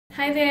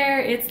Hi there,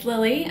 it's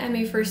Lily. I'm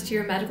a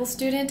first-year medical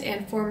student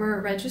and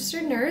former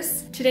registered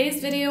nurse.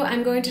 Today's video,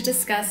 I'm going to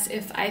discuss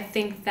if I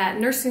think that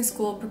nursing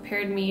school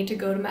prepared me to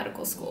go to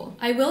medical school.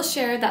 I will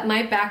share that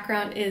my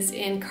background is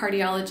in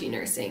cardiology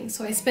nursing.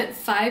 So I spent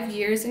 5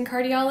 years in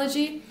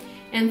cardiology,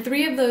 and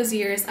 3 of those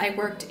years I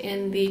worked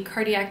in the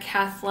cardiac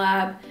cath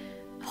lab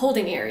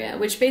holding area,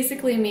 which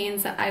basically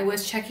means that I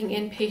was checking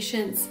in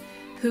patients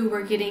who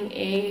were getting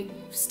a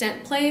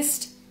stent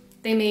placed.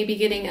 They may be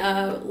getting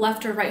a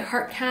left or right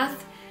heart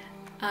cath,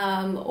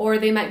 or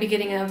they might be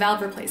getting a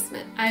valve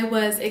replacement. I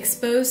was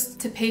exposed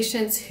to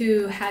patients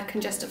who had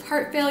congestive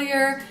heart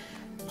failure,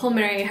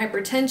 pulmonary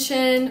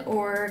hypertension,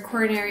 or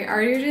coronary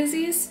artery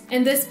disease.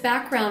 And this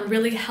background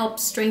really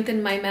helped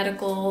strengthen my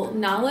medical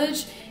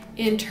knowledge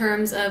in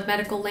terms of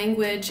medical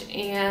language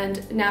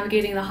and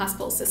navigating the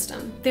hospital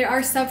system. There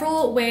are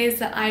several ways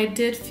that I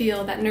did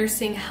feel that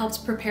nursing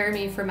helped prepare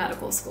me for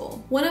medical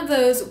school. One of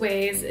those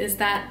ways is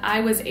that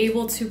I was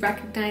able to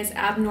recognize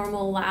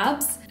abnormal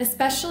labs,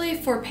 especially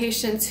for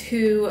patients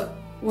who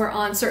were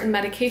on certain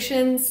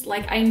medications.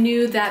 Like, I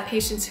knew that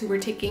patients who were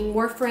taking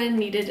warfarin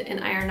needed an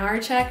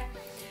INR check.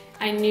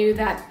 I knew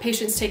that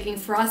patients taking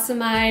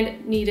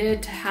furosemide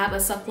needed to have a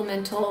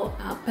supplemental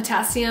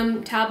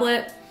potassium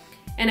tablet.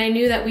 And I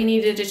knew that we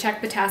needed to check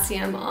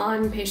potassium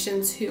on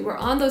patients who were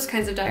on those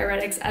kinds of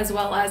diuretics, as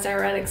well as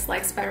diuretics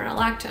like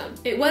spironolactone.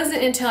 It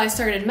wasn't until I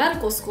started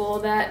medical school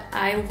that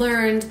I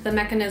learned the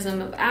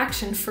mechanism of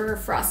action for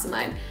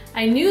furosemide.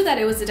 I knew that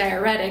it was a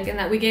diuretic and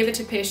that we gave it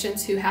to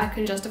patients who had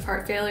congestive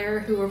heart failure,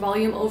 who were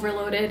volume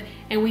overloaded,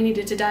 and we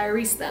needed to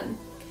diurese them.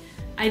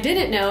 I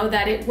didn't know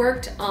that it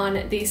worked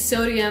on the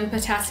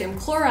sodium-potassium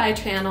chloride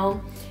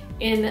channel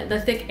in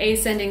the thick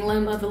ascending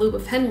limb of the loop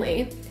of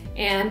Henle.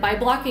 And by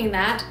blocking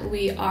that,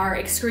 we are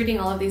excreting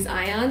all of these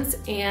ions,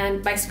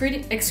 and by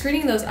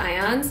excreting those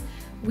ions,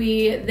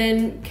 we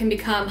then can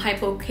become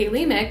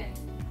hypokalemic,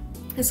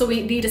 and so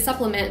we need to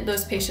supplement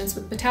those patients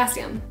with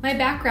potassium. My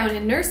background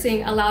in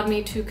nursing allowed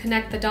me to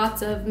connect the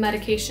dots of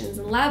medications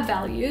and lab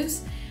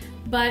values,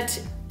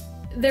 but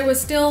there was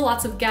still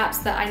lots of gaps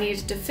that I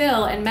needed to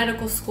fill, and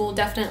medical school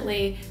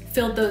definitely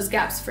filled those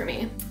gaps for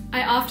me.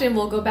 I often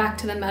will go back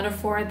to the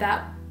metaphor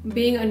that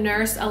being a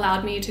nurse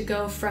allowed me to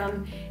go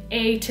from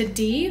A to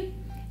D,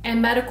 and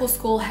medical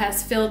school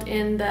has filled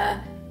in the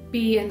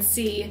B and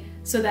C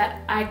so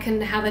that I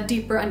can have a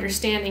deeper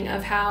understanding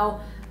of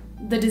how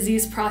the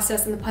disease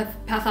process and the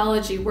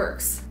pathology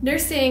works.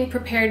 Nursing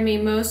prepared me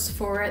most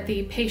for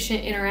the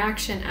patient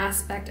interaction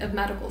aspect of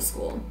medical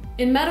school.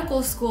 In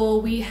medical school,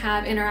 we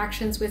have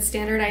interactions with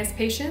standardized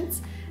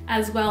patients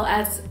as well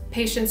as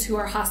patients who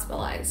are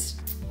hospitalized.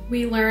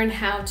 We learn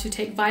how to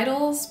take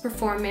vitals,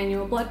 perform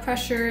manual blood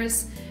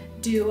pressures,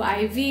 do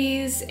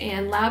IVs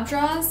and lab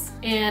draws.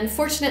 And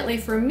fortunately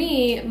for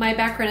me, my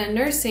background in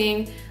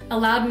nursing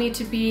allowed me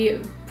to be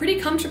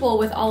pretty comfortable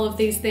with all of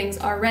these things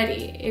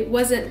already. It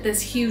wasn't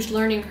this huge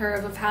learning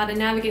curve of how to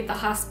navigate the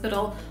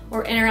hospital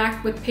or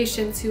interact with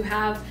patients who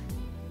have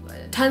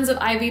tons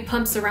of IV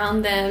pumps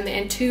around them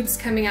and tubes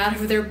coming out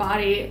of their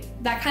body.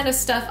 That kind of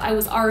stuff I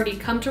was already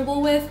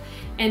comfortable with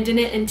and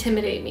didn't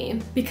intimidate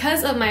me.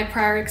 Because of my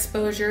prior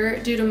exposure,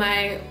 due to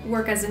my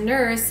work as a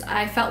nurse,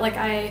 I felt like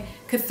I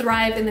could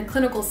thrive in the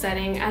clinical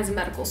setting as a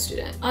medical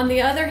student. On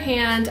the other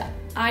hand,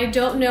 I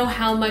don't know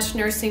how much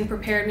nursing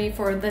prepared me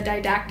for the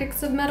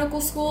didactics of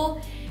medical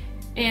school.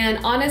 And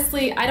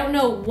honestly, I don't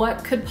know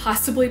what could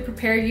possibly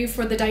prepare you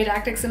for the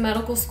didactics of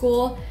medical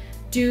school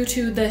due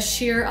to the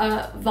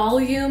sheer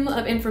volume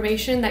of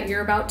information that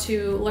you're about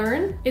to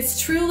learn. It's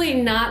truly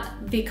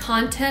not the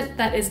content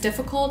that is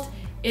difficult,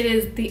 it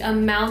is the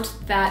amount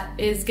that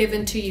is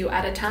given to you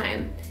at a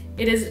time.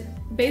 It is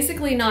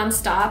basically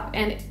nonstop,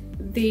 and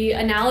the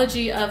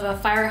analogy of a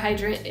fire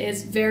hydrant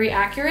is very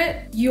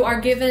accurate. You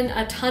are given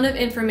a ton of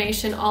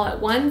information all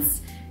at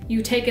once,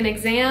 you take an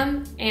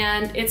exam,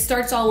 and it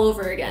starts all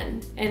over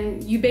again.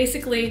 And you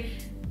basically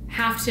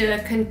have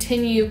to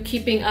continue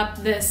keeping up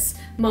this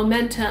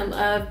momentum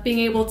of being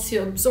able to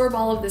absorb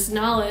all of this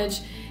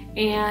knowledge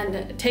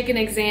and take an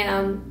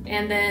exam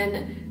and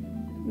then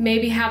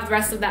maybe have the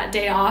rest of that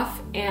day off,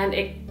 and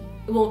it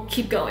will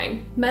keep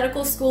going.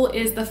 Medical school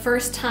is the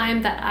first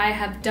time that I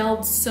have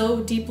delved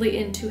so deeply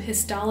into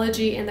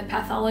histology and the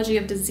pathology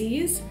of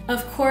disease.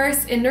 Of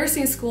course, in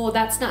nursing school,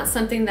 that's not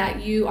something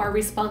that you are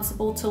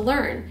responsible to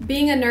learn.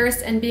 Being a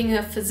nurse and being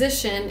a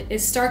physician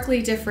is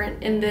starkly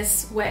different in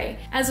this way.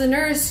 As a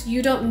nurse,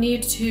 you don't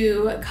need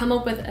to come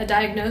up with a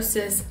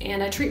diagnosis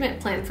and a treatment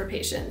plan for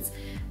patients.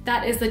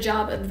 That is the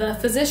job of the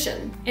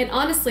physician. And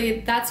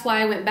honestly, that's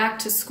why I went back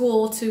to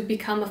school to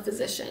become a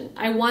physician.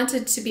 I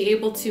wanted to be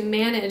able to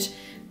manage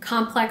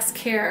complex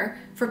care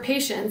for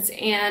patients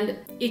and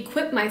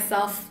equip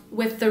myself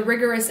with the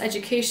rigorous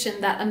education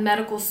that a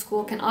medical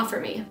school can offer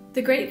me.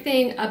 The great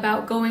thing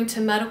about going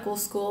to medical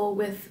school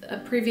with a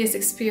previous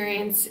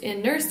experience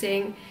in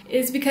nursing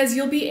is because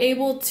you'll be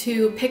able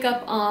to pick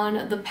up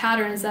on the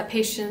patterns that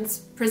patients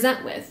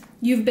present with.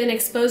 You've been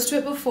exposed to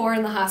it before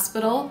in the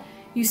hospital.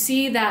 You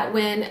see that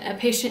when a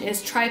patient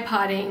is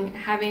tripoding,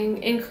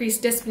 having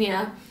increased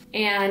dyspnea,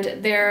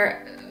 and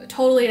they're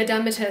totally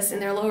edematous in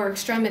their lower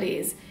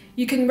extremities,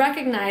 you can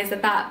recognize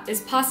that that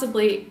is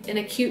possibly an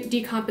acute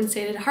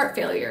decompensated heart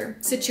failure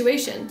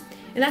situation.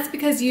 And that's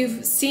because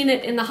you've seen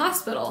it in the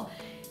hospital.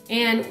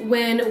 And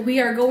when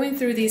we are going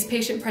through these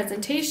patient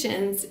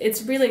presentations,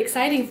 it's really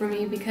exciting for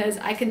me because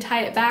I can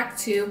tie it back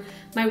to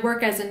my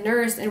work as a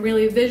nurse and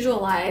really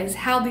visualize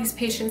how these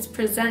patients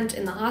present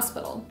in the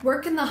hospital.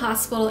 Work in the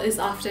hospital is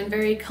often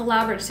very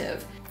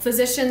collaborative.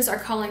 Physicians are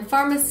calling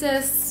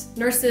pharmacists,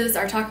 nurses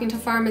are talking to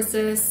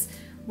pharmacists.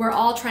 We're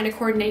all trying to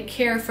coordinate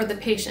care for the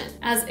patient.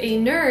 As a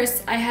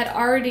nurse, I had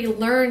already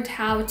learned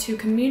how to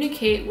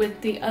communicate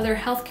with the other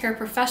healthcare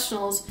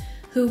professionals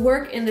who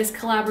work in this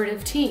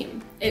collaborative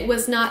team. It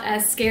was not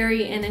as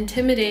scary and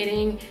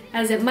intimidating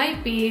as it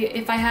might be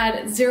if I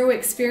had zero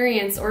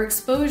experience or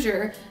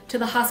exposure to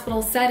the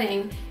hospital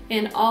setting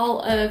and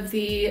all of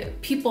the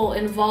people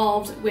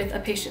involved with a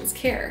patient's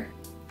care.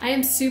 I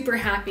am super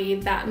happy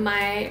that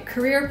my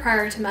career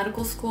prior to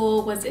medical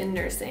school was in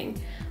nursing.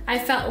 I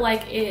felt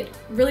like it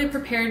really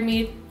prepared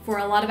me for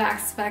a lot of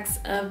aspects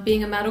of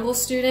being a medical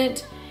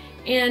student,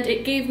 and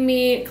it gave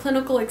me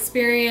clinical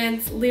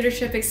experience,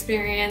 leadership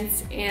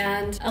experience,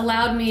 and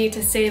allowed me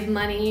to save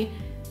money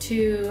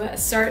to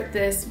start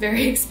this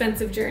very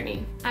expensive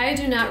journey. I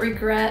do not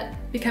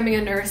regret becoming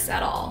a nurse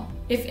at all.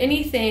 If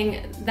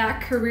anything,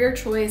 that career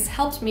choice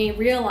helped me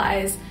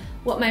realize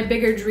what my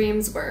bigger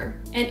dreams were.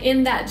 And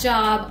in that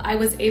job, I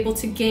was able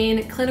to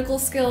gain clinical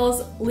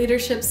skills,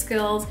 leadership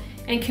skills,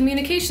 and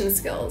communication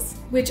skills,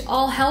 which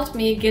all helped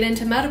me get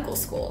into medical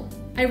school.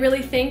 I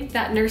really think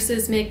that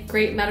nurses make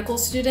great medical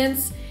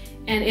students,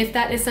 and if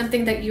that is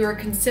something that you are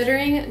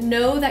considering,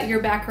 know that your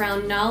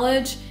background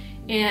knowledge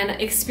and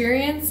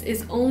experience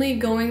is only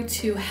going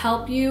to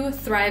help you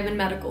thrive in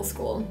medical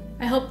school.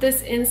 I hope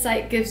this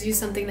insight gives you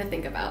something to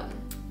think about.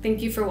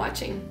 Thank you for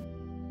watching.